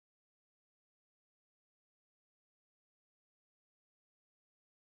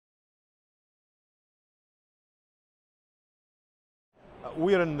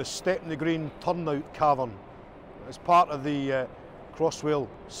We're in the Stepney Green turnout cavern. As part of the Crossrail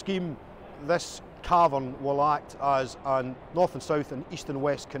scheme, this cavern will act as a north and south and east and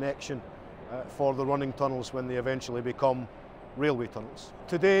west connection for the running tunnels when they eventually become railway tunnels.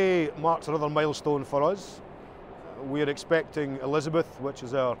 Today marks another milestone for us. We're expecting Elizabeth, which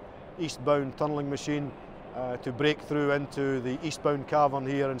is our eastbound tunnelling machine, to break through into the eastbound cavern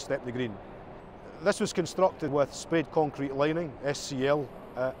here in Stepney Green. This was constructed with sprayed concrete lining, SCL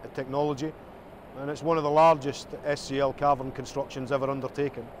technology, and it's one of the largest SCL cavern constructions ever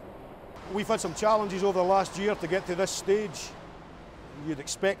undertaken. We've had some challenges over the last year to get to this stage. You'd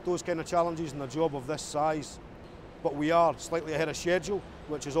expect those kind of challenges in a job of this size, but we are slightly ahead of schedule,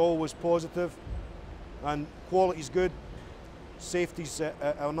 which is always positive, and quality's good. Safety's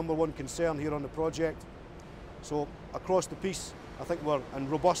our number one concern here on the project. So across the piece, I think we're in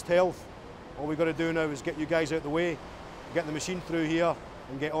robust health. All we've got to do now is get you guys out the way, get the machine through here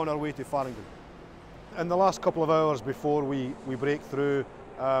and get on our way to Farringdon. In the last couple of hours before we break through,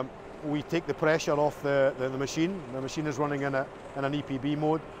 we take the pressure off the machine. The machine is running in an EPB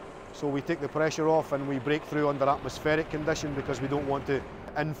mode, so we take the pressure off and we break through under atmospheric condition because we don't want to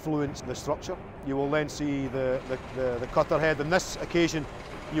influence the structure. You will then see the cutter head. On this occasion,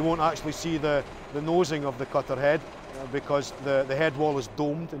 you won't actually see the nosing of the cutter head because the head wall is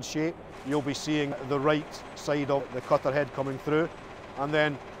domed in shape. You'll be seeing the right side of the cutter head coming through, and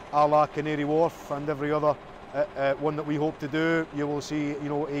then a la Canary Wharf and every other one that we hope to do, you will see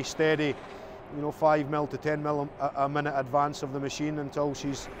a steady 5 mil to 10 mil a minute advance of the machine until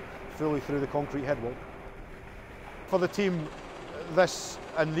she's fully through the concrete head wall. For the team, this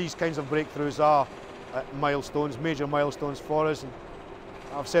and these kinds of breakthroughs are milestones, major milestones for us. And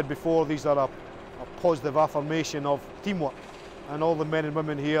I've said before, these are a positive affirmation of teamwork, and all the men and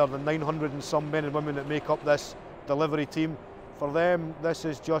women here, the 900 and some men and women that make up this delivery team, for them this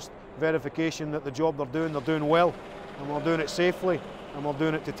is just verification that the job they're doing well, and we're doing it safely, and we're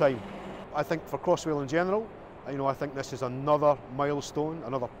doing it to time. I think for Crossrail in general, I think this is another milestone,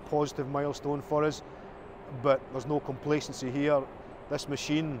 another positive milestone for us, but there's no complacency here. This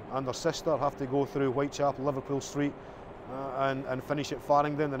machine and their sister have to go through Whitechapel, Liverpool Street and finish at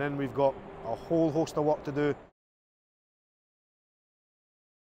Farringdon, and then we've got a whole host of work to do.